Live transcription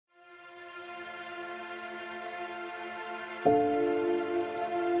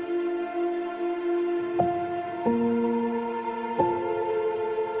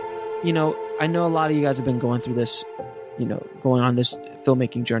I know a lot of you guys have been going through this, going on this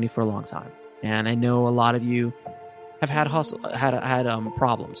filmmaking journey for a long time. And I know a lot of you have had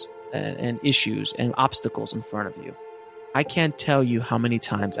problems and issues and obstacles in front of you. I can't tell you how many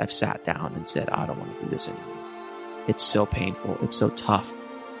times I've sat down and said, I don't want to do this anymore. It's so painful. It's so tough.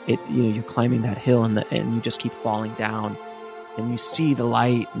 You're climbing that hill and you just keep falling down, and you see the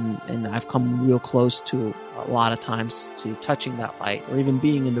light. And I've come real close to a lot of times to touching that light or even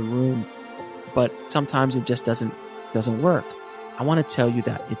being in the room. But sometimes it just doesn't work. I want to tell you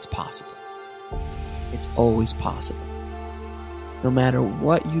that it's possible. It's always possible. No matter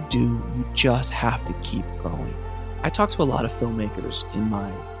what you do, you just have to keep going. I talk to a lot of filmmakers in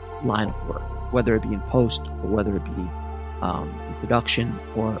my line of work, whether it be in post or whether it be in production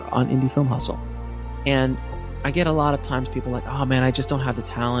or on Indie Film Hustle. And I get a lot of times people like, oh man, I just don't have the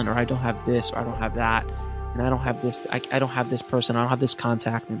talent, or I don't have this, or I don't have that, and I don't have this, I don't have this person, I don't have this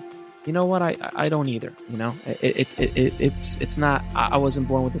contact. And you know what? I don't either. It's not, I wasn't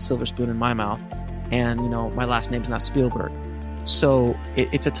born with a silver spoon in my mouth, and my last name's not Spielberg. So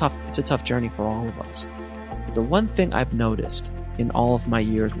it's a tough journey for all of us. But the one thing I've noticed in all of my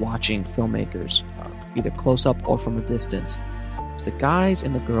years watching filmmakers, either close up or from a distance, is the guys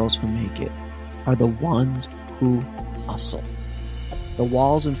and the girls who make it are the ones who hustle. The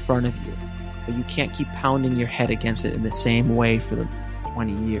wall's in front of you, but you can't keep pounding your head against it in the same way for the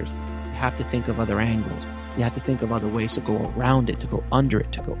 20 years. You have to think of other angles. You have to think of other ways to go around it, to go under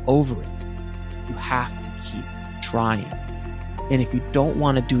it, to go over it. You have to keep trying. And if you don't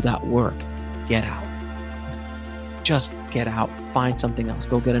want to do that work, get out. Just get out. Find something else.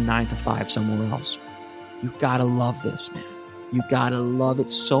 Go get a 9-to-5 somewhere else. You gotta love this, man. You gotta love it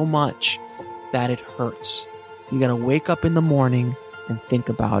so much that it hurts. You gotta wake up in the morning and think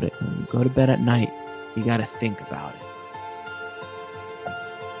about it. When you go to bed at night, you gotta think about it.